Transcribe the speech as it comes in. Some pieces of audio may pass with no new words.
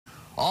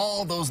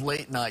All those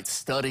late nights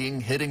studying,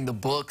 hitting the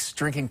books,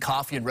 drinking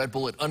coffee and Red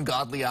Bull at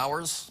ungodly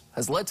hours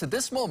has led to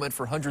this moment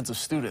for hundreds of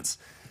students.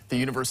 The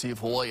University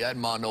of Hawai'i at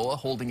Manoa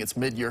holding its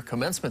mid-year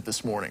commencement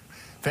this morning.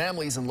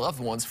 Families and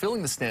loved ones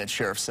filling the Stan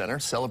Sheriff Center,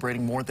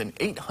 celebrating more than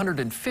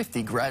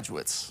 850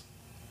 graduates.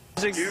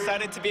 I'm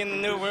excited to be in the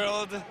new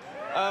world.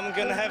 I'm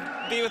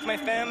gonna be with my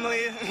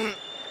family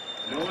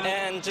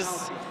and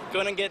just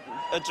gonna get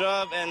a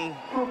job, and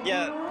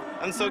yeah,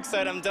 I'm so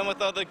excited. I'm done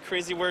with all the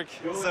crazy work,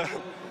 so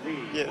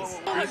yes.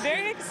 I'm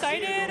very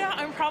excited.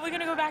 I'm probably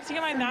going to go back to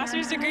get my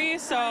master's degree,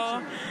 so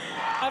I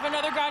have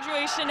another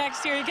graduation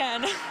next year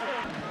again.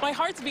 My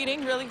heart's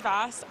beating really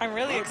fast. I'm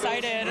really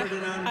excited.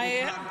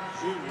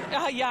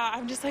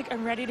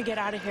 I'm ready to get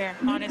out of here,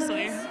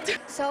 honestly.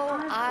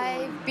 So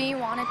I've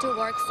been wanting to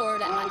work for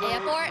the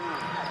airport,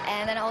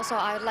 and then also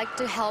I would like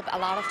to help a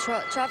lot of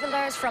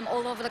travelers from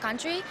all over the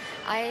country.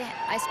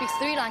 I speak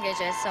 3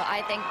 languages, so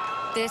I think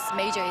this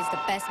major is the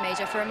best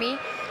major for me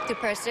to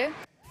pursue.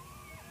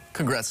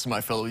 Congrats to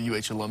my fellow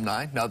UH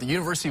alumni. Now, the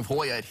University of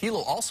Hawai'i at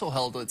Hilo also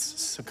held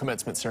its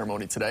commencement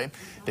ceremony today.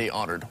 They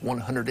honored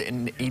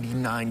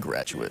 189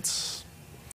 graduates.